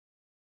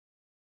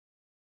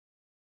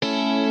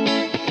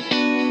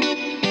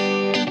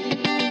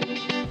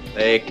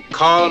They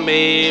call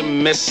me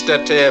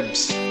Mr.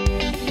 Tibbs.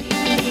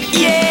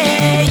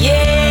 Yeah,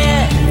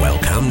 yeah.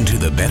 Welcome to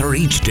the Better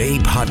Each Day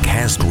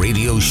podcast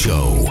radio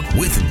show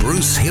with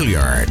Bruce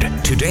Hilliard.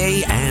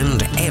 Today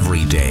and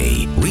every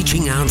day,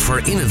 reaching out for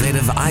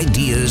innovative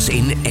ideas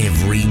in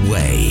every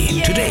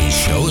way. Today's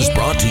show is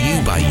brought to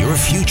you by Your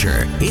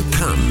Future. It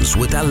comes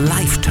with a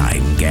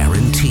lifetime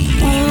guarantee.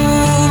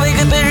 Ooh, make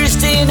a better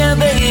stay now,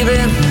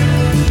 baby.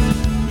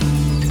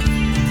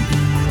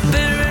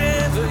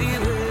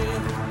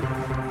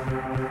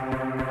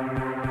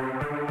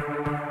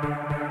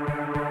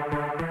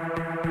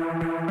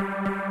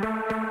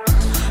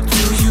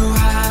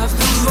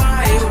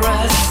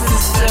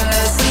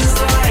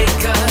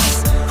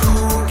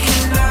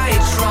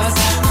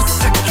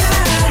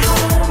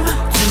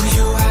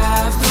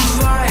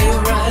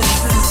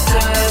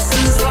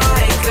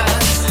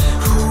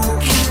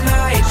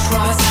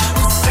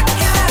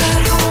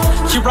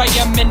 I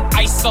am in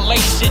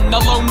isolation,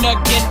 alone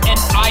again, and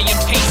I am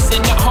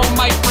pacing at home,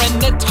 my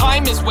friend, the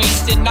time is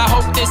wasting. I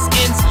hope this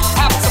ends,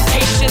 have some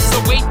patience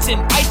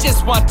awaiting. I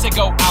just want to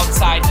go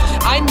outside.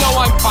 I know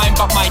I'm fine,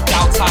 but my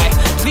doubt's high.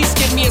 Please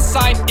give me a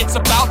sign, it's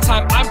about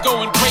time. I'm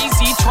going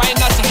crazy, trying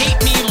not to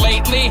hate me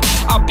lately.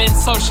 I've been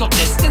social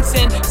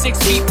distancing, 6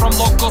 feet from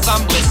locals,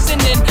 I'm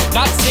listening.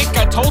 Not sick,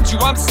 I told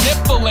you I'm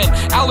sniffling.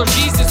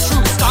 Allergies, it's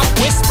true, stop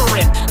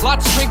whispering.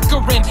 Lots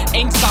triggering,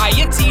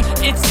 anxiety,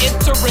 it's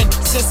entering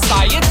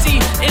society.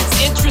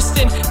 It's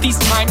interesting, these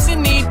times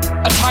in need,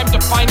 a time to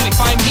finally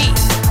find me.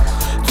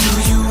 Do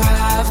you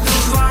have the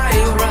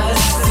virus?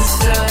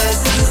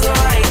 Sisters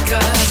like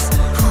us,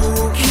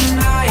 who can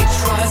I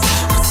trust?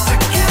 Once I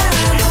get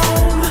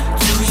home,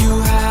 do you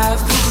have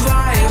the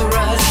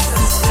virus?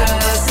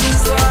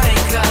 Sisters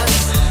like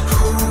us,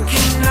 who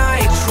can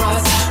I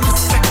trust?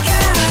 Once I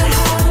get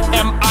home.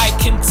 Am I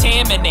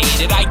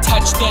contaminated? I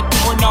touch the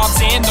doorknobs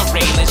and the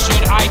railings.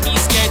 Should I be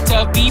scared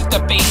to leave the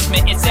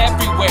basement? It's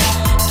everywhere.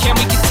 Can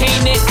we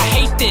contain it? I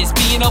hate this.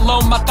 Being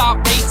alone, my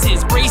thought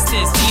races,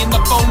 braces. Being the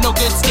phone, no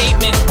good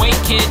statement. Wait,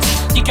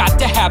 kids, you got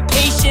to have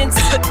patience.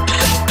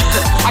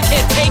 I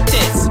can't take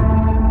this.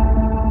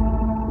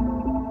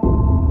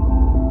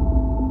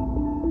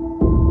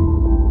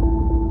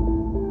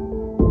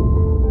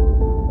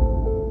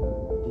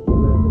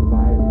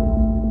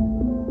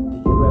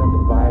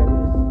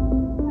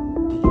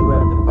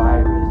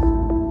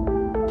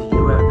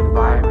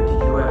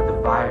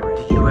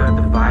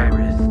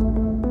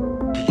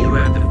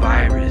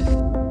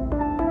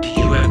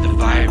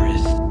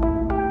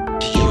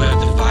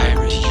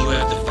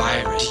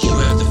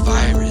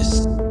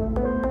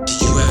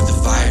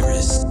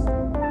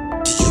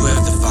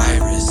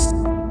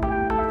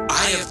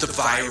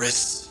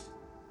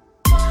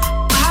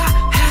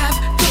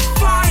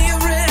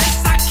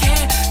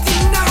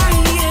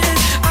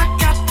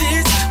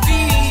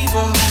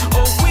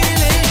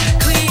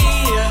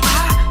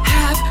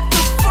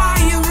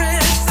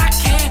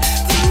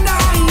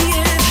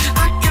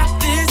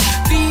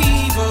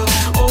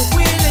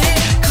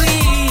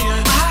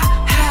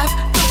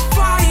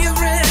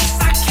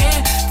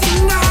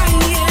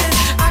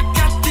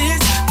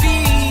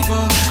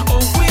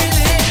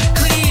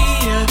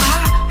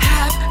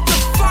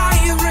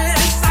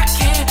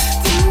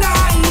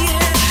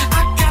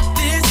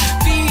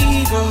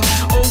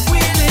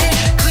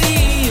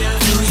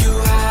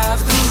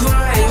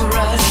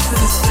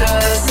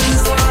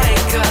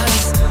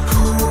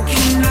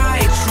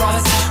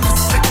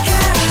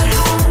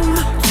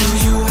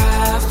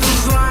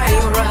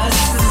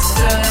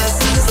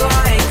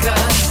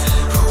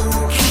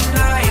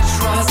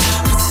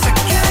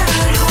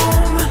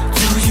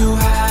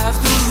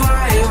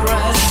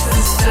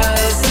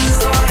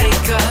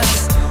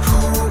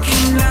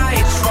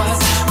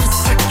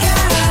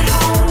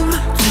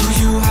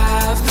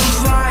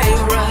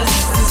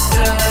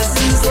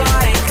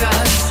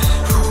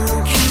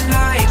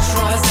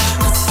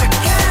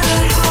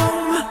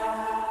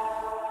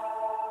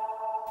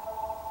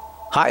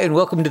 Hi, and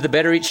welcome to the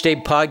Better Each Day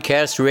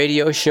podcast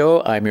radio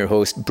show. I'm your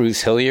host,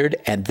 Bruce Hilliard,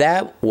 and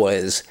that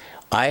was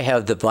I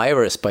Have the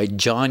Virus by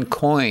John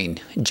Coyne.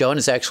 John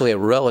is actually a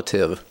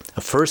relative,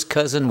 a first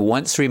cousin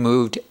once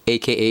removed,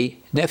 aka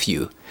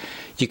nephew.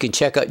 You can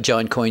check out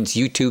John Coyne's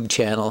YouTube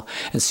channel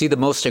and see the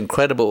most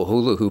incredible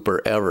hula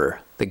hooper ever.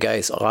 The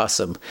guy's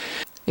awesome.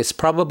 It's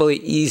probably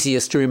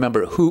easiest to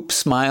remember Hoop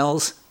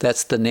Smiles.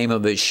 That's the name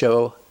of his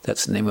show.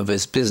 That's the name of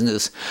his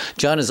business.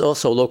 John is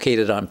also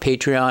located on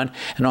Patreon,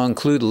 and I'll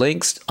include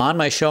links on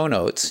my show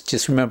notes.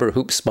 Just remember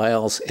Hoop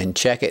Smiles and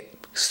check it.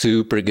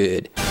 Super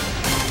good.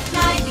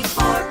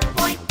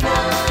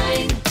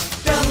 94.9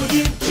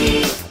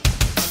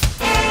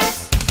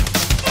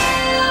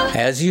 WGSL.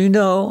 As you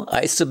know,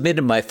 I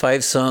submitted my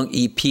 5-song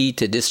EP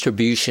to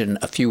distribution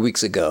a few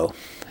weeks ago.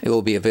 It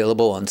will be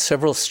available on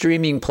several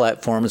streaming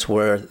platforms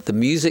where the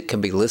music can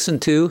be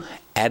listened to,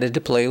 added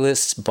to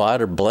playlists,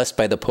 bought, or blessed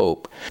by the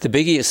Pope. The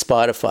biggie is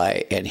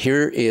Spotify, and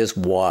here is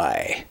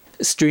why.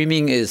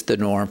 Streaming is the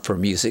norm for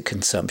music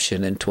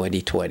consumption in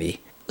 2020.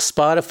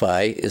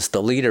 Spotify is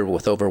the leader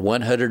with over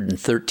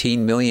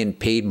 113 million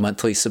paid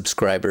monthly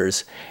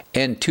subscribers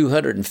and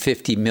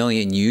 250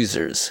 million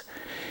users.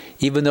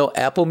 Even though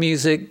Apple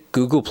Music,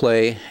 Google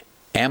Play,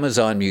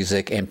 Amazon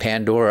Music, and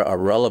Pandora are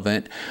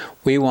relevant,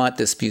 we want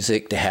this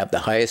music to have the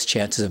highest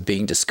chances of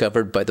being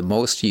discovered by the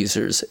most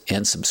users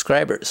and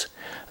subscribers.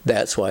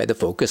 That's why the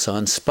focus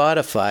on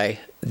Spotify,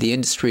 the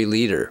industry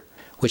leader,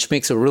 which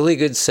makes a really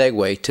good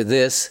segue to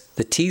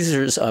the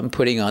teasers I'm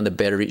putting on the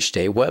Better Each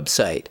Day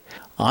website.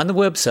 On the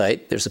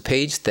website, there's a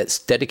page that's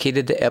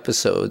dedicated to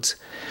episodes,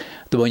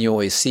 the one you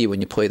always see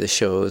when you play the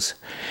shows,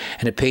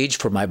 and a page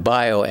for my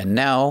bio, and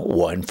now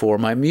one for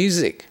my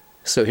music.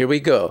 So here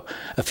we go.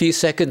 A few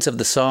seconds of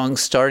the song,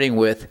 starting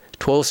with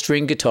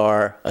 12-string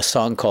guitar, a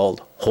song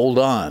called Hold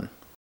On.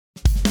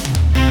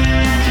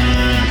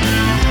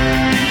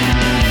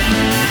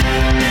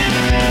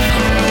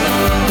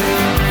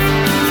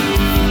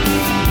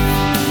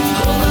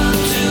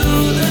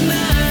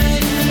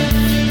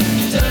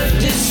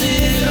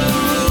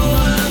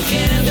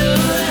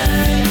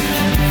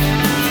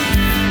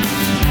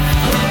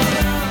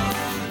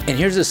 And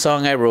here's a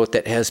song I wrote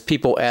that has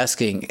people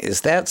asking,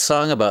 is that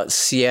song about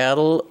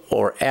Seattle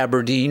or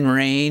Aberdeen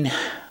rain?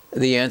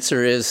 The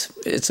answer is,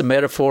 it's a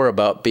metaphor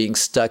about being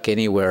stuck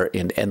anywhere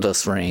in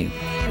endless rain.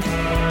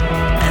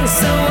 And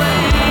so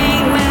I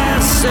hang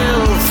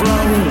myself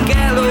from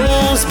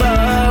Gallows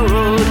Bar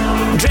Road,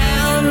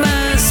 drown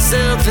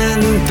myself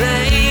in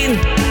pain,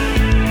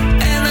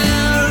 and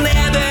I'll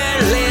never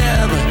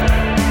live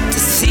to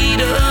see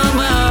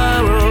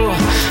tomorrow,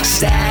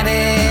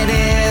 standing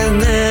in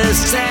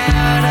this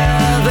town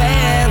of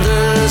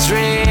endless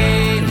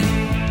rain.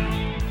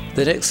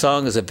 The next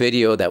song is a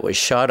video that was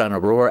shot on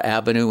Aurora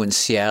Avenue in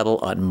Seattle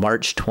on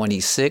March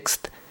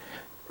 26th,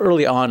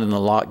 early on in the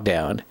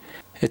lockdown.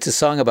 It's a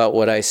song about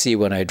what I see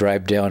when I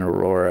drive down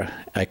Aurora.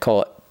 I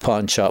call it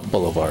Pawn Shop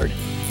Boulevard.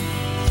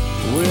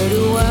 Where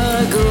do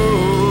I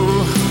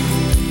go?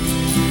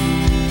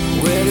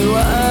 Where do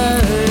I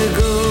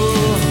go?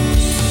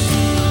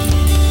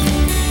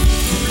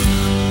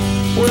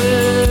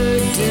 Where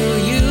do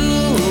you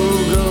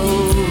go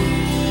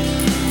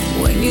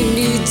when you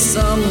need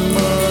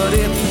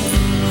somebody?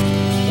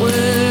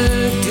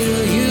 Where do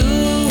you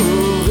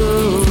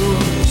go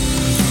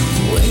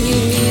when you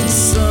need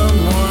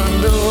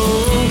someone to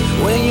hold?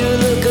 When you're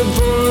looking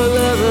for a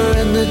lover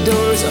and the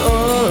doors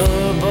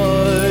are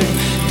barred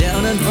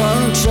down in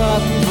Pawn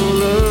Shop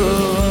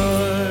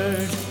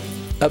Boulevard.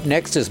 Up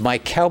next is my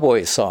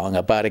cowboy song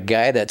about a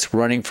guy that's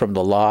running from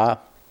the law,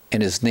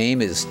 and his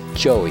name is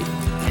Joey.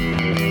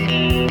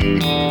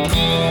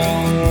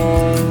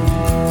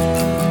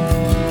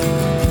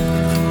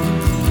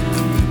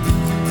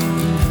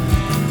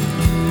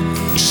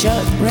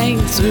 Shot rang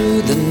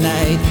through the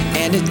night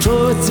and it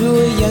tore through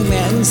a young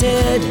man's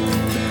head.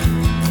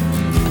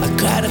 A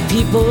crowd of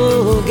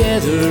people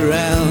gathered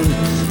around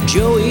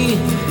Joey,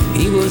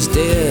 he was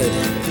dead.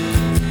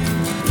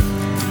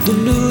 The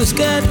news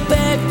got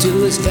back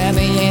to his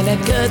family and it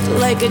cut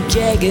like a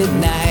jagged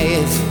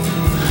knife.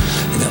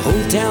 And the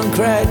whole town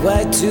cried,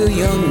 why two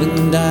young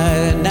men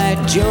died. That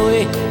night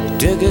Joey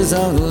took his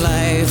own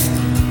life.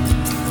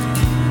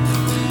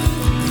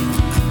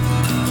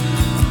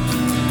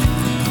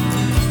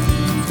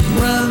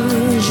 Run,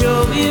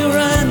 Joey,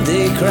 run,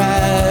 they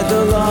cried,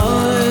 the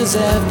law is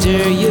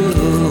after you.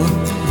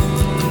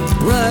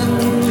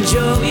 Run,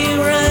 Joey,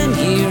 run,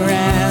 he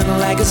ran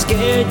like a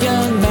scared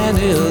young man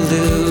will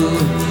do.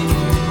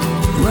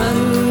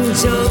 Run,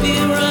 Joey,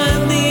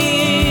 run, the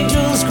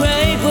angels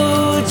cried,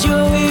 oh,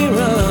 Joey,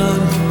 run.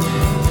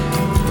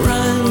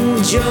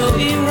 Run,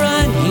 Joey,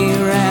 run, he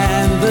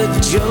ran,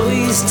 but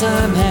Joey's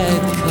time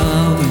had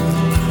come.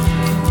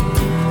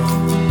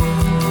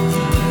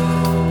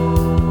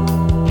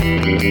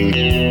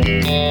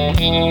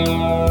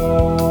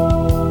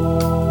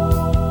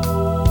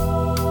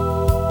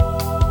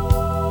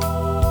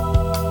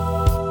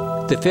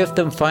 The fifth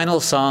and final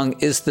song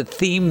is the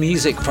theme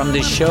music from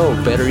the show,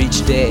 Better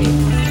Each Day.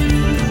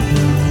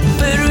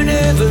 Better in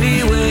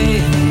every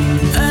way.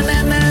 Na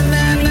na na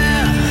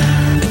na.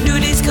 A new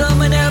day's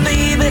coming out,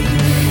 baby.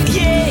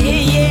 Yeah,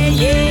 yeah,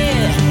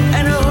 yeah.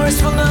 And a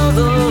horse will know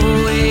the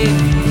way.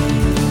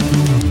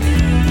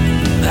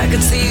 I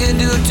could see a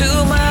new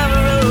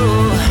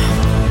tomorrow,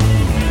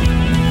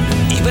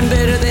 even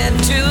better than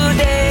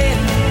today.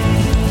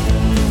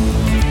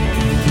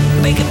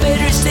 Make it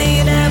better,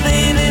 stay now,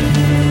 baby.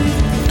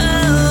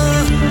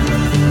 Oh,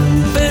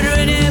 better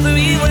in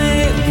every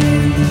way.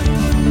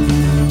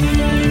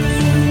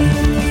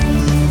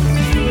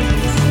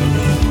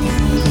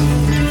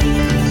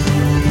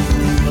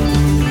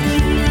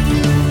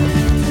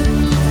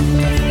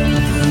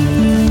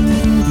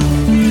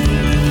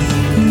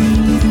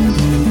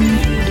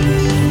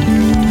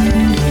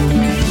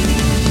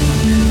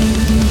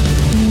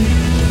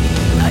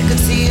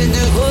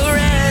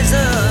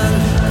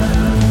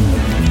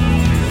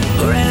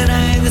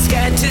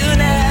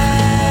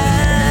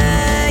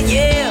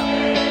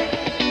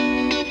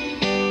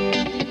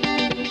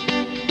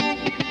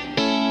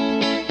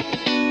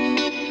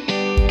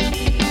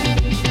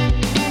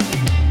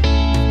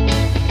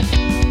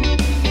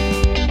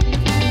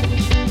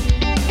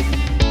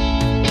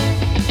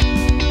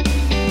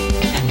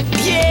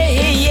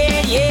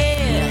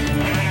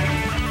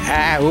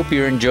 hope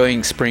you're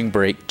enjoying spring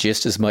break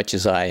just as much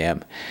as I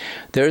am.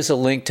 There's a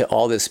link to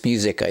all this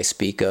music I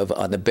speak of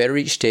on the Better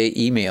Each Day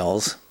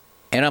emails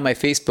and on my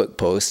Facebook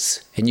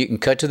posts, and you can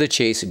cut to the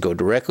chase and go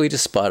directly to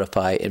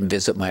Spotify and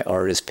visit my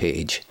artist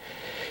page.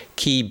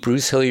 Key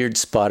Bruce Hilliard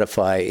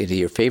Spotify into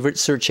your favorite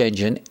search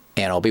engine,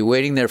 and I'll be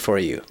waiting there for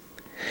you.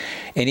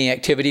 Any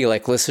activity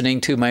like listening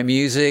to my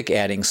music,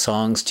 adding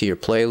songs to your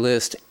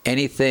playlist,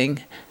 anything,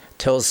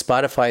 tells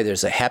Spotify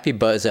there's a happy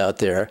buzz out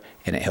there,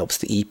 and it helps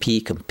the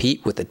EP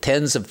compete with the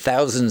tens of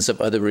thousands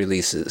of other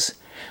releases.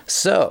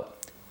 So,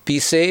 be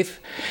safe,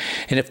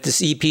 and if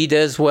this EP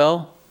does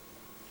well,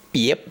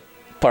 yep,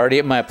 party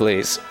at my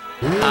place.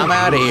 I'm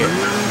out of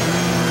here.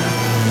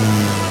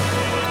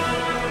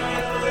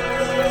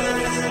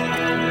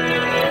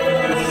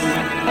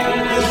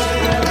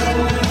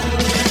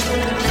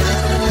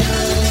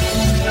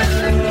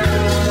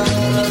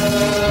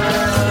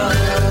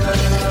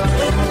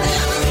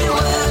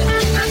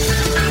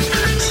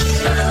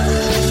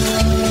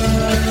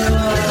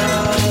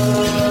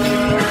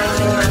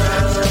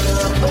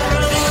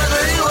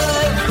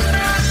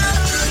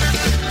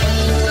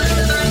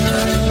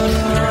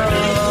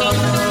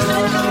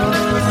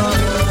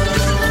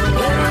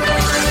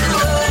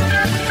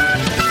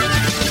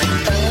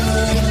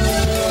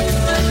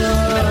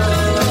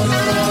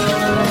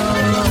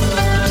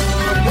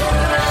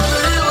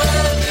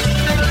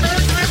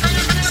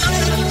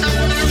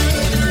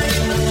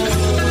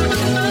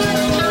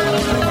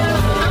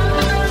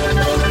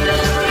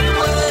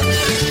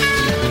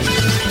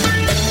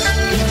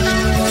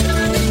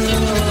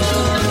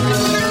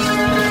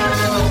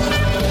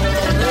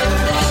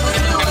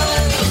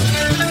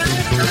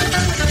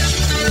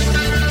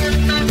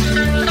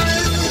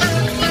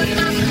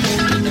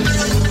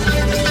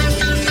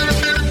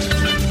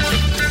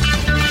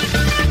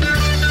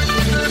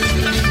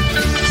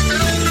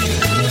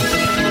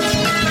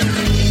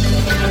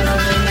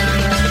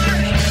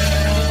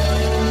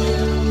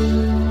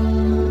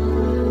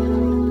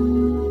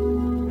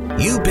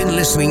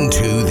 Listening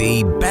to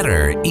the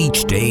Better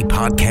Each Day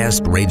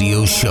podcast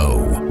radio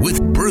show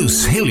with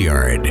Bruce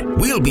Hilliard.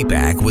 We'll be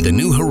back with a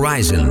new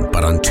horizon,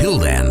 but until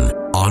then,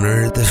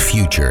 honor the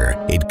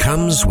future. It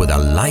comes with a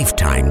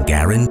lifetime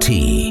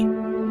guarantee.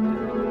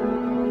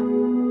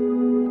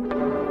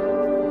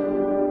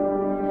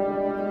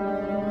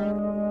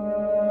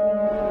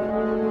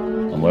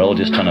 And we're all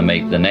just trying to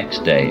make the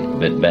next day a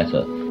bit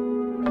better.